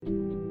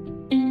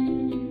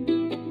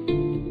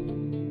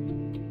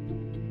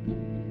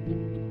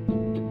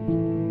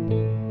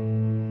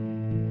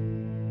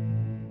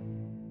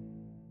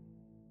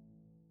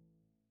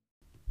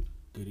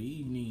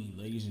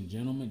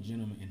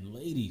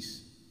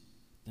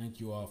Thank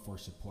you all for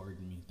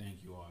supporting me.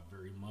 Thank you all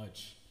very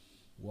much.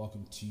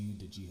 Welcome to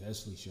the G.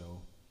 Hesley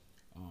Show.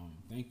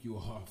 Thank you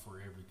all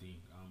for everything.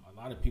 A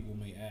lot of people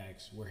may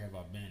ask, where have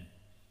I been?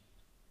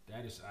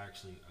 That is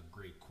actually a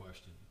great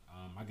question.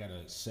 I got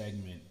a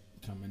segment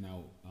coming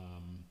out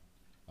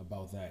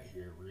about that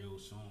here real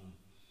soon.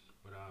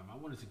 But I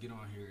wanted to get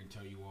on here and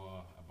tell you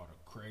all about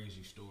a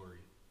crazy story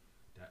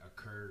that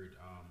occurred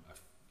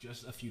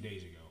just a few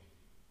days ago.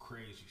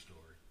 Crazy story.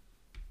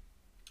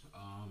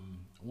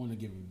 I want to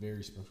give a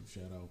very special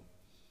shout out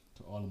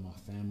to all of my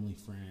family,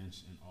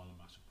 friends, and all of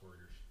my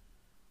supporters.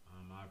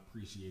 I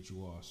appreciate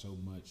you all so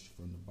much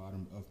from the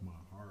bottom of my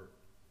heart.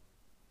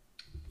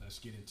 Let's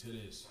get into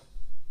this.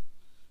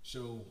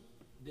 So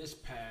this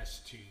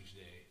past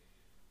Tuesday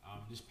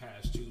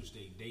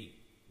date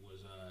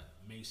was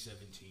May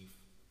 17th,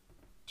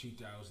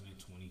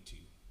 2022.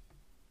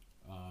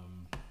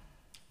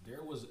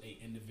 There was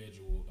a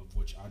individual of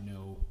which I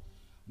know.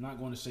 I'm not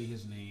going to say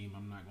his name.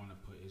 I'm not going to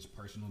put his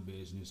personal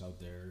business out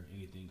there,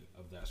 anything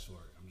of that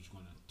sort. I'm just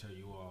going to tell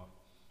you all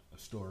a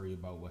story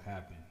about what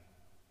happened.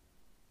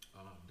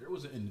 There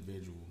was an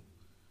individual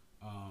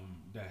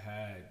that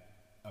had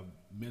a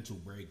mental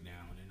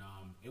breakdown, and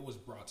it was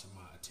brought to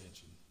my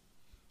attention.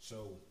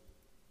 So,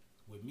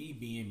 with me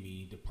being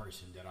me, the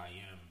person that I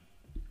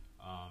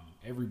am,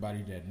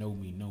 everybody that know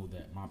me know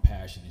that my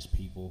passion is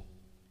people,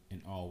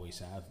 and always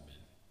have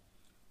been.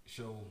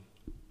 So,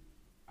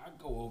 I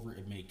go over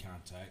and make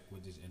contact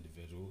with this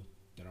individual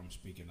that I'm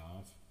speaking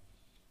of,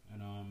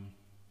 and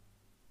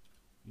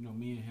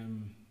me and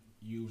him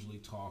usually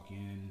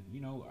talking.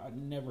 I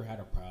never had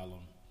a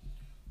problem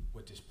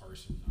with this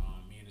person.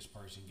 Me and this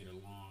person get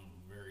along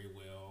very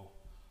well.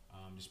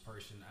 This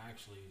person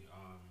actually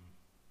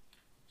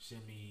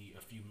sent me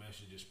a few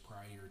messages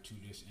prior to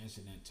this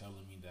incident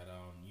telling me that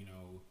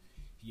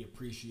he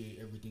appreciate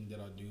everything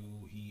that I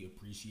do. He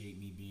appreciate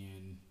me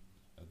being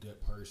a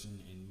good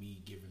person and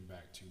me giving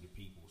back to the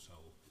people. So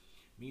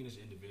me and this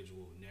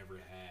individual never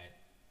had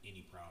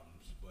any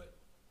problems, but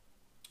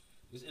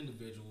this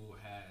individual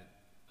had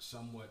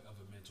somewhat of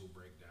a mental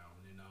breakdown,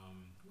 and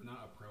when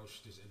I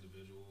approached this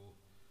individual,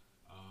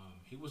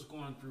 he was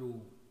going through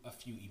a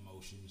few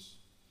emotions.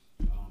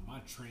 My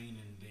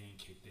training then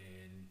kicked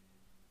in.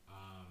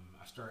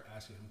 I started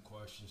asking him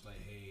questions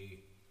like,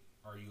 hey,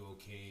 are you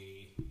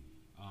okay?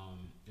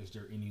 Is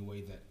there any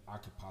way that I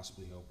could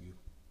possibly help you?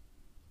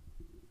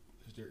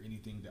 Is there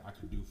anything that I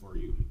could do for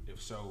you?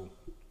 If so,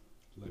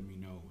 let me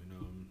know.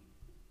 And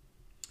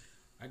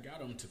I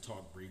got him to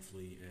talk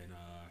briefly, and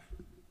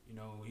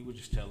he was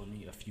just telling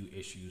me a few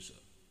issues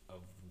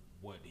of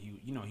what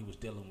he was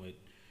dealing with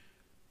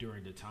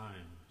during the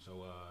time.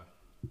 So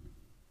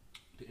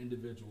the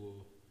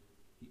individual,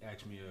 he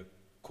asked me a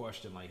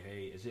question like,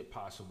 hey, is it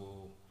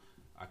possible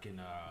I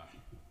can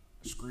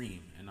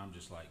scream? And I'm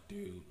just like,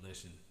 dude,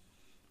 listen,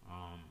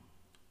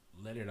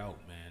 let it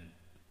out, man.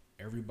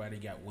 Everybody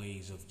got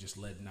ways of just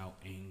letting out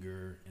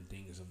anger and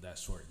things of that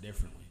sort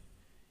differently.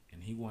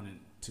 And he wanted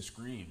to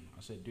scream. I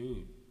said,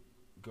 dude,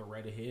 go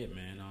right ahead,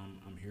 man.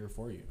 I'm here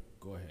for you.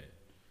 Go ahead.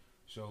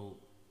 So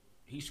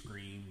he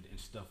screamed and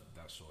stuff of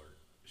that sort.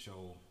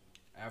 So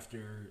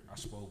after I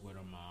spoke with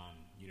him,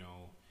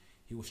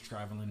 he was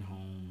traveling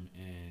home,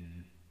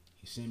 and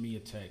he sent me a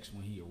text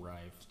when he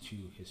arrived to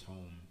his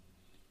home.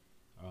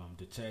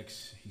 The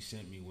text he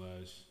sent me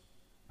was,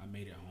 I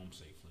made it home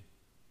safely.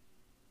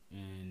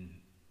 And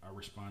I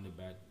responded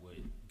back with,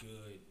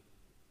 good,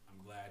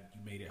 I'm glad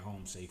you made it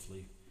home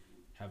safely.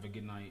 Have a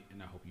good night,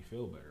 and I hope you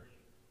feel better.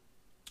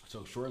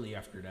 So shortly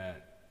after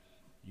that,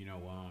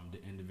 the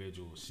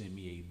individual sent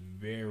me a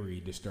very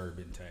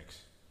disturbing text.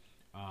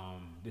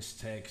 This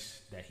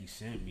text that he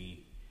sent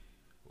me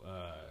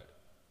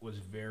was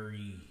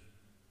very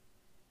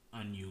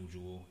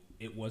unusual.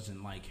 It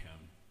wasn't like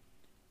him.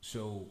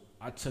 So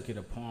I took it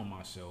upon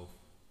myself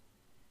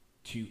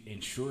to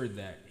ensure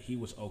that he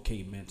was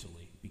okay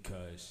mentally,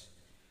 because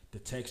the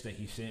text that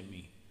he sent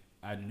me,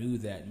 I knew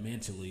that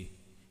mentally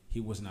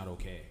he was not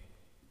okay.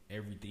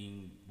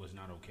 Everything was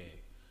not okay.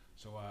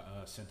 So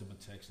I sent him a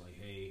text like,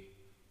 hey,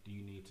 do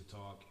you need to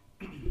talk?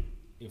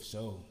 If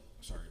so,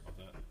 sorry about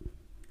that.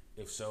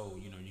 If so,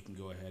 you can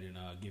go ahead and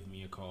give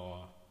me a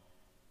call.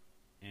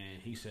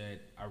 And he said,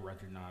 I'd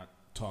rather not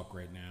talk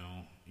right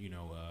now.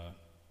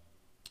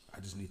 I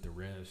just need to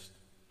rest.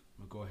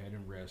 I'm going to go ahead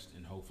and rest,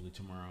 and hopefully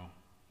tomorrow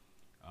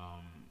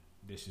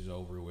this is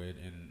over with,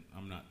 and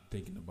I'm not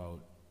thinking about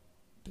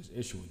this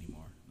issue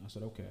anymore. I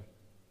said, okay.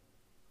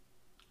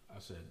 I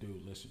said,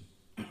 dude, listen,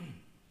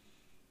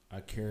 I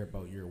care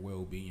about your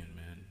well-being,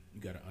 man.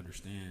 You got to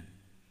understand,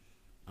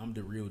 I'm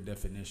the real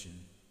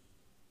definition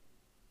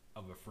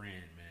of a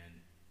friend,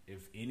 man.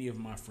 If any of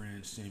my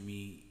friends send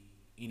me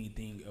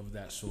anything of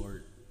that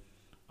sort,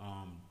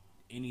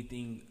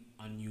 anything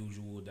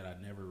unusual that I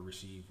never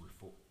received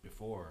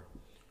before,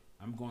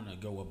 I'm going to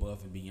go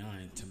above and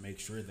beyond to make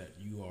sure that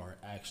you are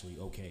actually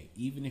okay.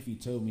 Even if you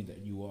told me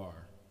that you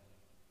are,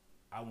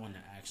 I want to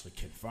actually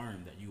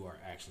confirm that you are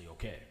actually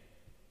okay.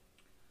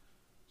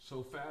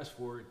 So fast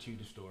forward to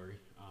the story.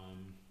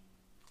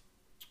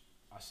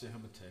 I sent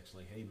him a text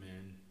like, hey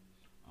man,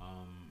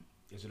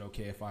 Is it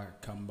okay if I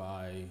come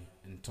by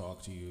and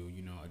talk to you?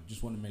 You know, I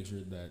just want to make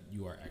sure that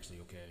you are actually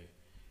okay.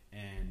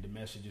 And the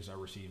messages I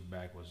received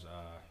back was,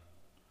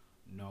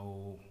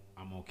 no,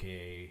 I'm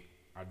okay.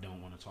 I don't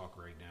want to talk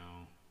right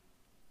now.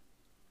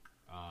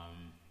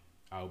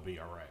 I'll be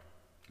all right.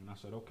 And I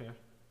said, okay.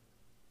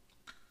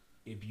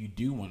 If you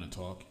do want to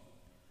talk,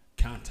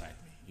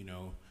 contact me. You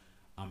know,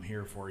 I'm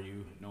here for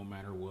you no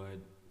matter what.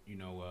 You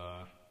know,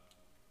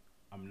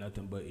 I'm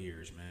nothing but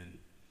ears, man.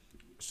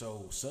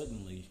 So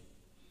suddenly,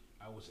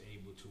 I was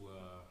able to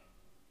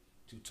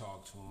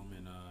talk to him,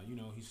 and you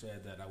know, he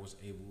said that I was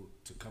able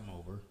to come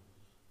over,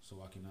 so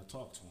I can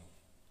talk to him.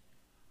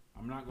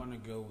 I'm not going to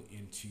go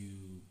into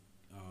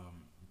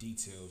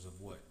details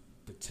of what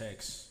the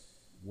text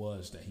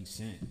was that he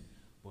sent,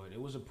 but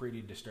it was a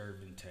pretty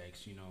disturbing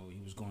text. You know,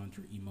 he was going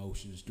through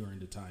emotions during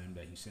the time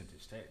that he sent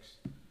his text.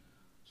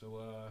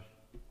 So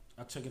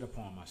I took it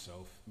upon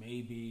myself.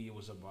 Maybe it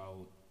was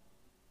about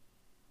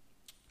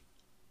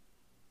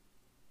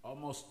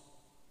almost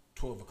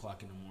 12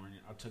 o'clock in the morning.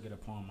 I took it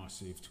upon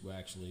myself to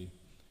actually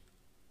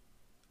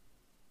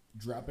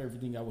drop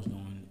everything I was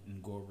doing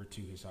and go over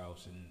to his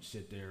house and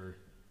sit there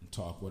and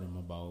talk with him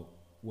about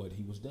what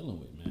he was dealing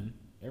with, man.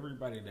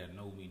 Everybody that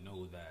know me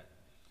know that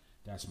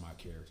that's my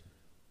character.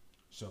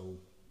 So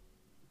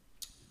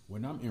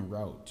when I'm en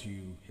route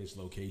to his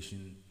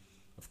location,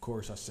 of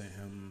course I sent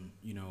him,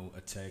 you know,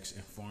 a text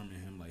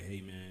informing him like,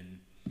 hey man,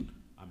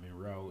 I'm en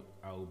route.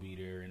 I will be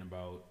there in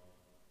about,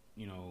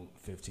 you know,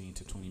 15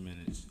 to 20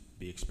 minutes.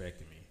 Be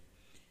expecting me.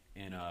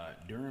 And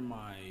during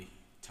my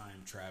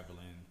time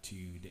traveling to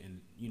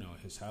you know,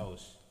 his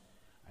house,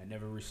 I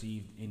never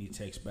received any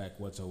text back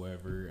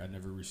whatsoever. I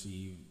never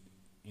received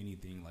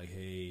anything like,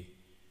 hey,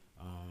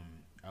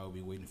 I will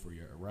be waiting for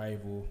your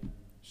arrival.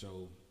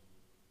 So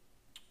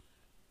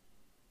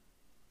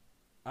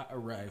I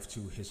arrived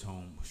to his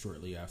home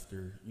shortly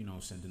after, you know,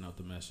 sending out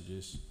the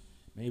messages.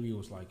 Maybe it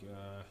was like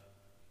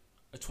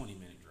a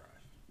 20-minute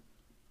drive,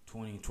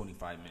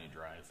 25-minute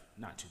drive,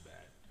 not too bad.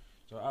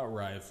 So I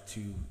arrived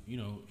to, you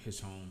know,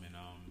 his home, and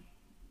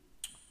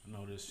I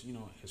noticed, you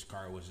know, his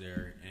car was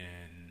there,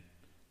 and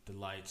the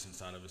lights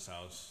inside of his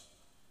house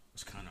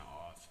was kind of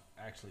off.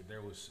 Actually,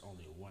 there was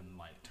only one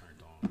light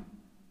turned on.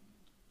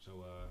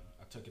 So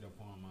I took it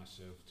upon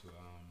myself to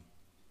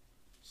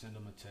send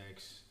him a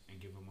text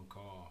and give him a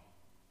call,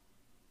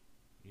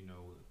 you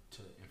know,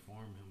 to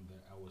inform him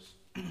that I was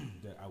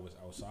that I was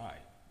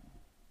outside.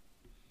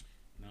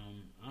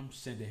 And, I'm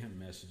sending him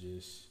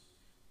messages,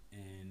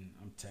 and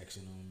I'm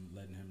texting him,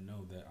 letting him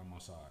know that I'm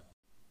outside.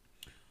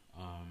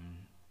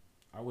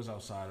 I was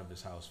outside of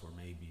his house for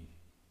maybe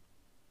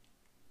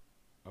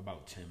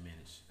about 10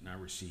 minutes, and I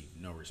received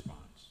no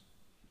response.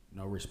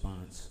 No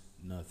response,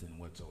 nothing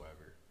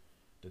whatsoever.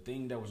 The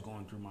thing that was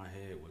going through my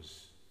head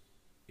was,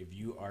 if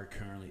you are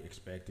currently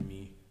expecting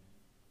me,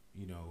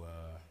 you know,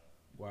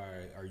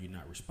 why are you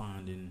not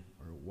responding,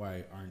 or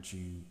why aren't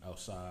you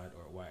outside,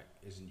 or why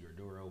isn't your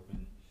door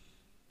open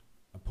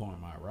upon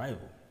my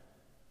arrival?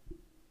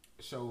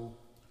 So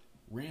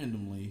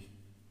randomly,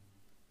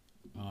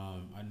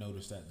 I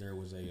noticed that there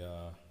was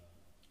a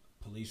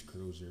police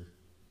cruiser.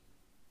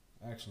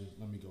 Actually,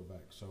 let me go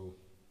back. So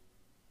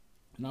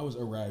when I was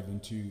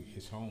arriving to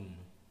his home,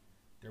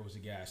 there was a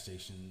gas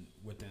station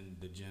within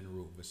the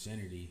general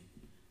vicinity,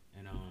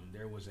 and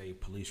there was a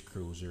police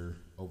cruiser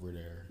over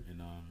there,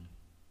 and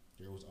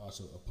there was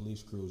also a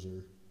police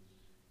cruiser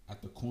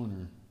at the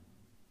corner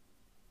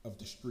of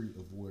the street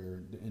of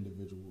where the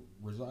individual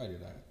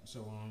resided at.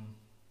 So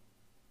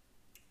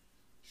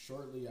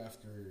shortly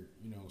after,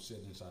 you know,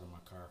 sitting inside of my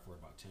car for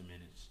about 10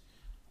 minutes,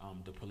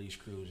 the police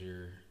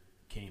cruiser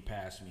came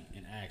past me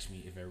and asked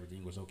me if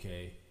everything was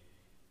okay.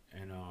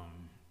 And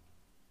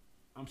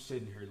I'm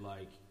sitting here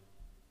like,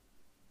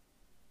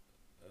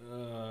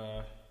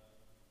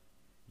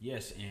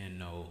 yes and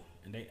no.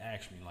 And they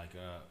asked me like,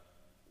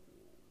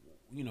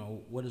 you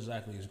know, what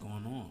exactly is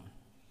going on?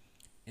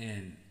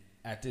 And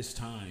at this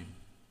time,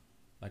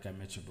 like I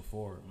mentioned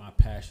before, my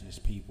passion is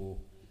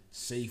people,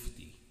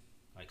 safety.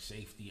 Like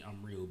safety,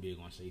 I'm real big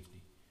on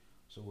safety.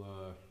 So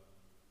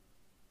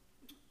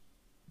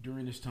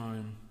during this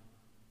time,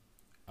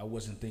 I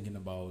wasn't thinking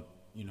about,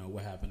 you know,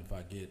 what happened if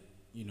I get,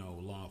 you know,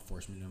 law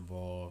enforcement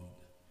involved,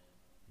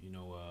 you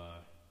know,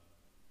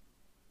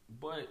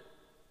 but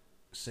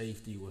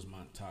safety was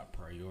my top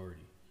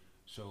priority.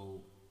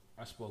 So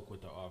I spoke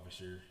with the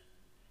officer,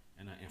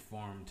 and I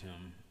informed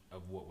him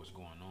of what was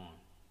going on.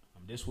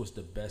 This was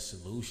the best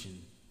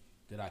solution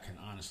that I can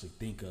honestly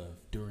think of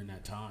during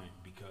that time,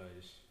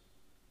 because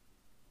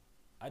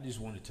I just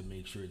wanted to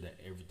make sure that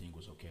everything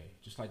was okay.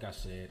 Just like I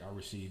said, I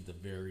received a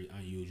very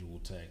unusual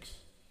text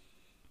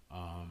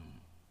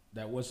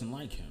that wasn't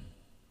like him.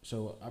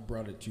 So I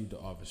brought it to the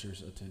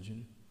officer's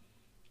attention,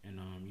 and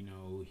you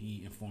know,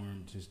 he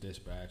informed his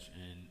dispatch,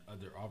 and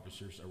other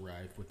officers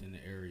arrived within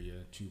the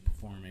area to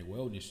perform a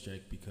wellness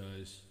check,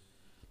 because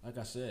like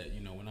I said,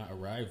 you know, when I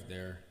arrived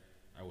there,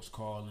 I was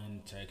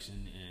calling,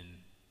 texting, and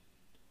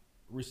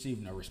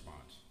received no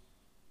response.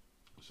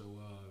 So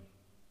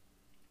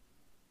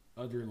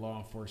other law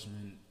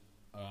enforcement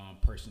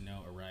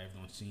personnel arrived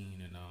on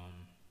scene, and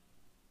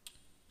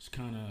it's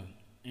kind of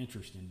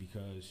interesting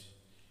because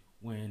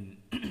when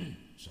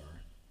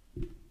sorry,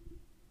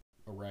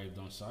 arrived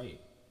on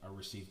site, I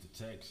received a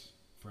text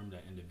from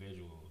that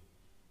individual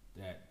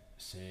that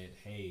said,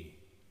 "Hey,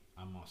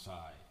 I'm on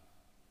side."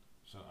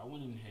 So I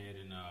went ahead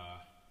and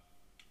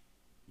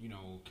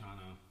kind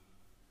of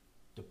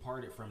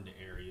departed from the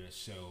area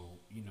so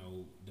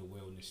the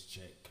wellness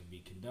check could be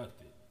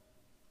conducted,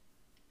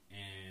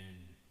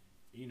 and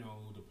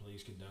the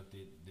police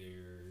conducted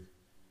their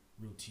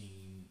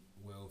routine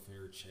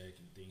welfare check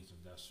and things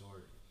of that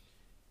sort.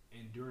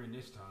 And during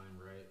this time,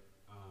 right,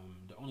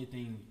 the only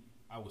thing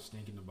I was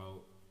thinking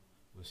about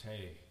was,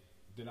 hey,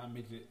 did I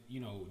make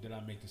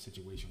the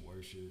situation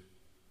worse?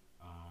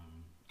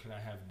 Could I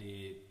have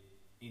did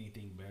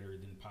anything better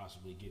than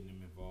possibly getting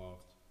them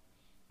involved?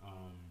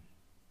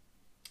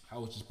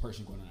 How is this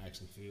person going to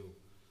actually feel?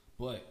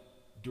 But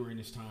during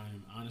this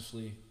time,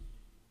 honestly,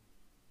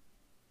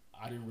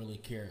 I didn't really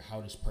care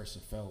how this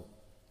person felt.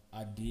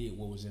 I did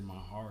what was in my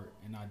heart,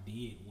 and I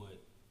did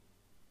what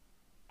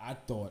I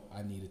thought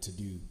I needed to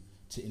do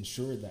to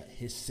ensure that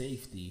his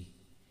safety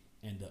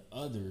and the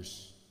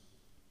others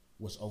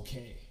was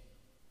okay.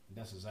 And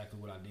that's exactly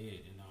what I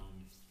did. And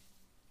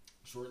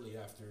shortly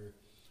after,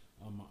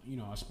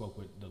 I spoke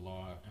with the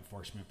law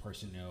enforcement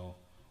personnel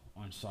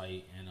on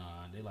site, and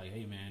they're like,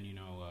 "Hey, man,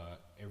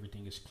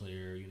 everything is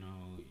clear.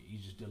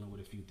 He's just dealing with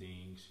a few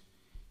things.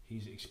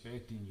 He's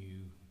expecting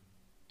you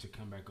to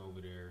come back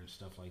over there and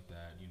stuff like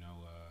that.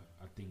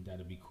 I think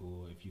that'd be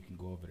cool if you can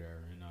go over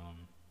there and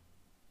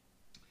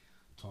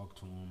talk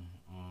to him.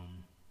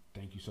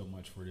 Thank you so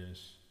much for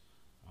this.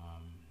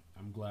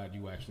 I'm glad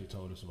you actually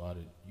told us about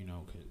it,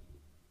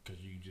 because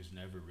you just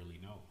never really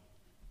know."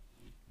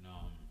 And,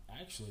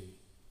 actually,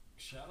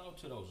 shout out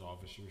to those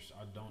officers.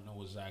 I don't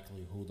know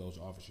exactly who those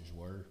officers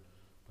were,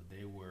 but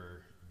they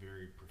were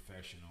very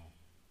professional.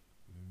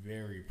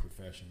 Very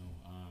professional.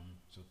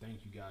 So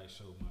thank you guys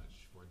so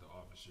much for the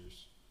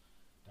officers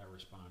that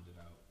responded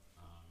out.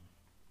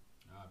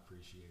 I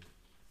appreciate it.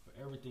 But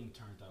everything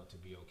turned out to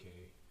be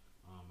okay.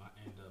 I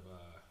ended up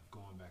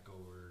going back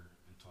over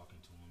and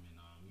talking to him, and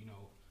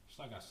just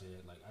like I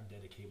said, like I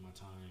dedicate my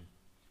time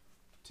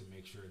to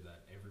make sure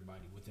that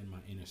everybody within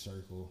my inner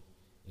circle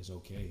is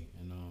okay.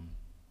 And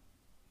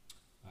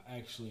I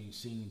actually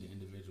seen the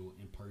individual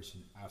in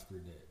person after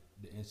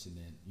the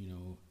incident.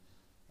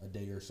 A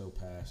day or so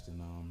passed,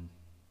 and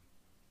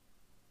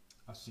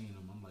I seen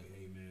him. I'm like,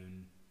 "Hey,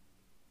 man,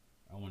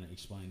 I want to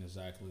explain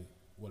exactly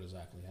what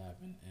exactly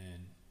happened."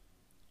 And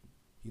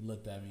he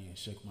looked at me and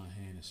shook my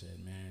hand and said,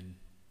 "Man,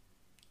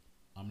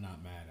 I'm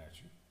not mad at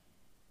you.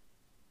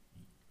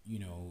 You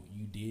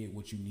did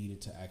what you needed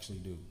to actually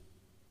do.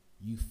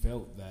 You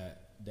felt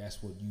that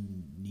that's what you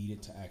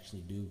needed to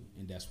actually do,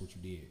 and that's what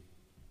you did.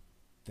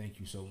 Thank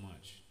you so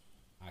much.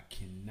 I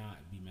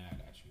cannot be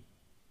mad at you."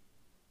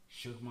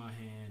 Shook my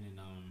hand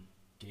and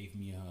gave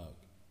me a hug.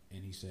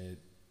 And he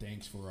said,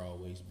 "Thanks for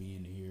always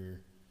being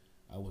here.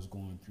 I was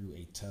going through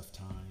a tough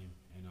time,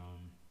 and I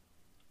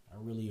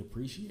really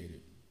appreciate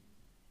it."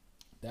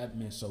 That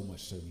meant so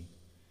much to me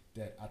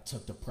that I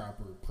took the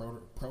proper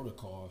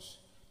protocols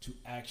to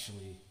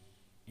actually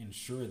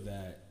ensure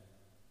that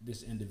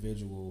this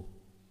individual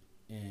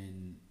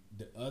and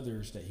the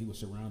others that he was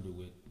surrounded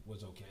with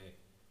was okay.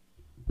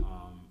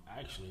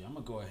 Actually, I'm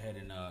going to go ahead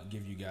and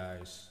give you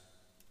guys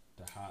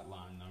the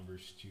hotline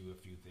numbers to a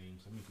few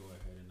things. Let me go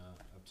ahead and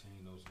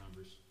obtain those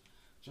numbers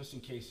just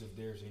in case if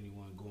there's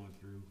anyone going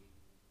through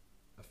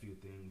a few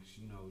things.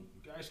 You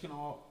guys can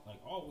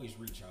always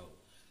reach out.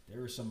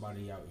 There is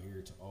somebody out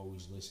here to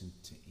always listen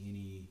to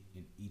any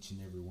and each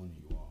and every one of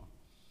you all.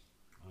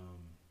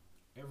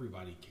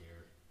 Everybody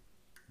care.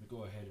 Let me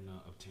go ahead and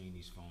obtain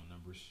these phone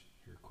numbers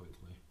here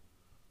quickly.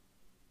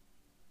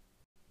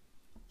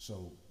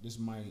 So this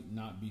might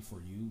not be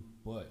for you,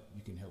 but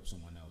you can help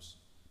someone else.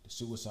 The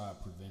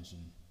suicide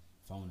prevention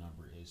phone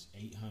number is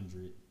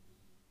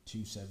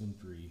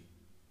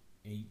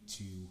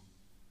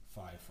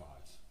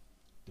 800-273-8255.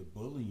 The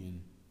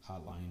bullying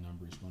hotline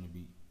number is going to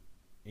be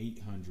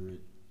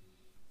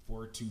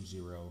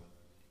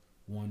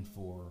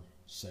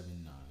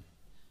 800-420-1479.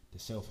 The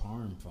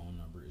self-harm phone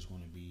number is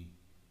going to be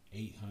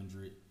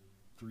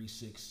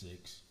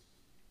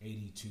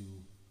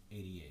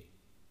 800-366-8288.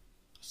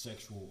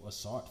 Sexual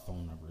assault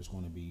phone number is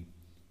going to be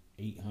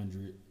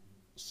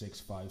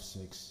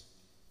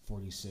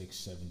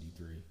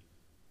 800-656-4673.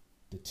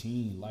 The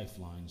teen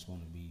lifeline is going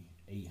to be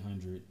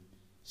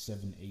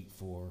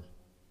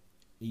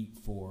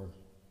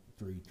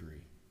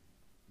 800-784-8433.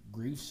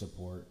 Grief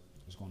support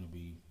is going to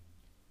be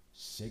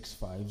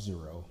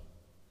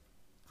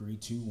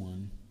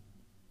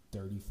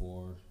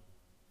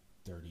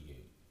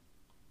 650-321-3438.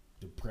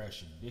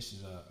 Depression. This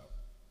is a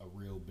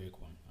real big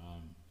one.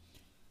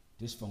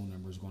 This phone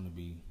number is going to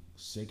be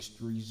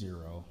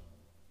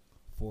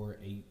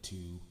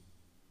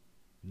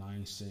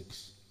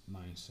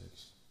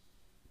 630-482-9696.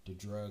 The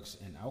drugs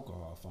and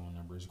alcohol phone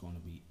number is going to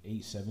be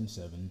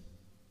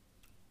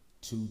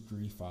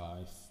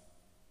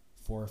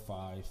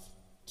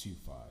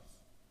 877-235-4525.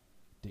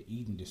 The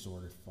eating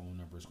disorder phone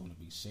number is going to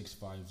be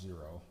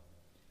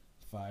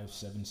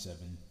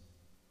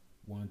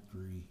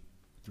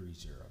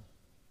 650-577-1330.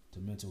 The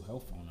mental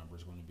health phone number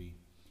is going to be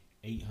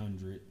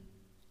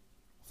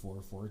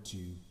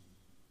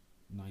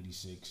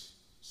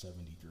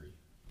 800-442-9673.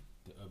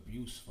 The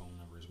abuse phone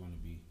number is going to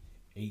be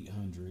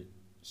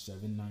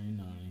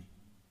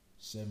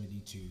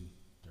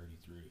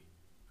 800-799-7233.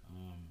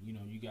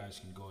 You guys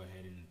can go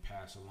ahead and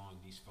pass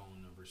along these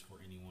phone numbers for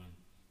anyone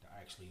that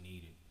actually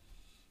need it.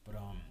 But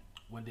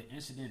when the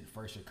incident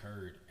first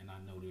occurred, and I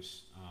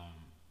noticed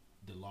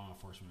the law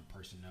enforcement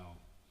personnel,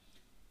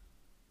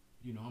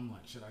 I'm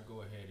like, should I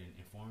go ahead and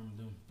inform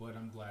them? But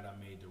I'm glad I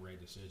made the right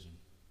decision.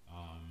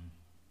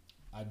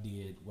 I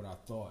did what I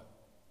thought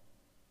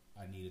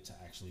I needed to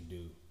actually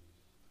do.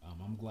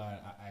 I'm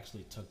glad I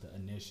actually took the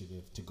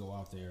initiative to go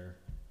out there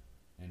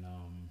and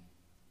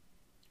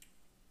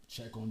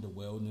check on the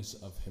wellness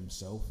of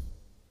himself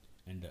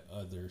and the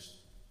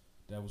others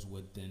that was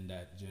within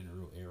that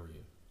general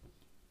area.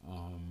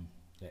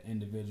 That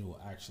individual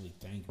actually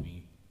thanked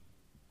me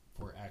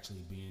for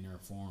actually being there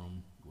for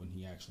him when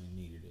he actually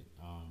needed it.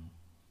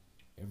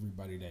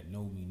 Everybody that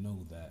know me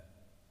know that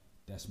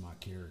that's my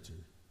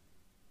character.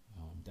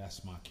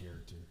 That's my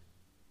character.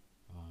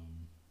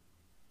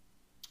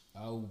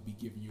 I'll be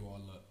giving you all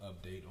an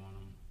update on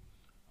him.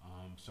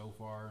 So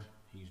far,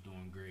 he's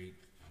doing great.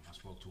 I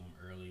spoke to him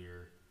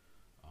earlier.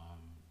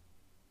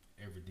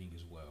 Everything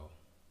is well.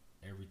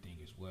 Everything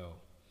is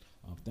well.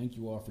 Thank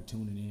you all for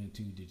tuning in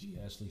to the G.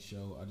 Ashley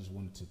Show. I just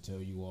wanted to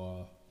tell you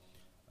all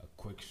a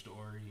quick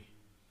story.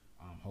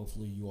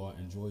 Hopefully you all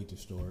enjoyed the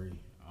story.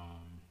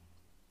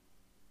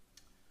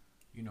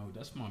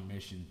 That's my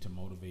mission, to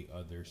motivate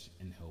others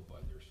and help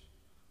others.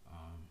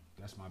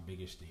 That's my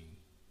biggest thing.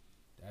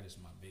 That is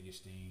my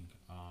biggest thing.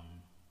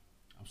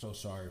 I'm so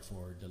sorry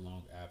for the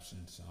long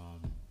absence.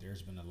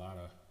 There's been a lot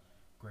of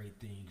great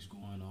things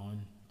going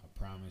on. I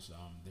promise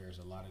there's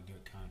a lot of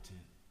good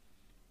content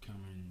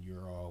coming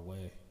your all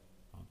way.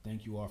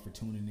 Thank you all for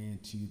tuning in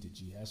to the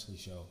G. Ashley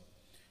Show.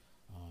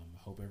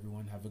 Hope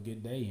everyone have a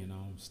good day and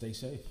stay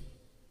safe.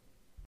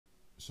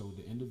 So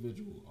the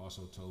individual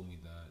also told me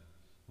that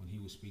when he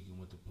was speaking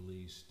with the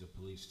police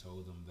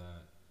told him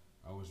that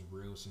I was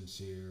real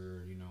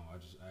sincere. I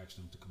just asked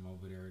him to come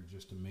over there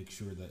just to make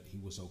sure that he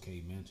was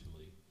okay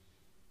mentally.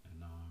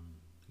 And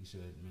he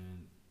said,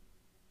 man,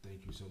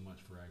 thank you so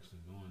much for actually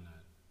doing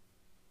that.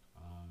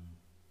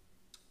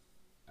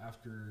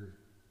 After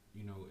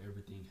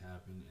everything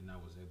happened and I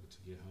was able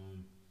to get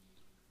home,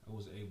 I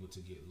was able to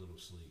get little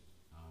sleep.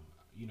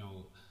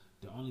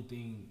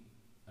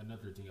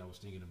 Another thing I was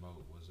thinking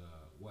about was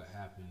what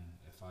happened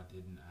if I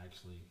didn't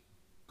actually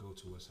go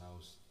to his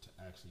house to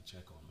actually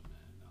check on him, man.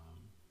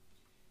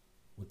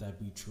 Would that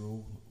be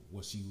true?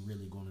 Was he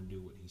really going to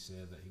do what he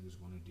said that he was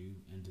going to do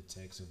in the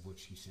text of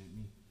which he sent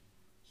me?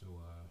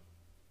 So,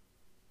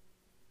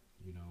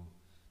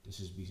 this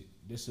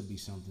would be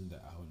something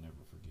that I would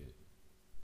never forget.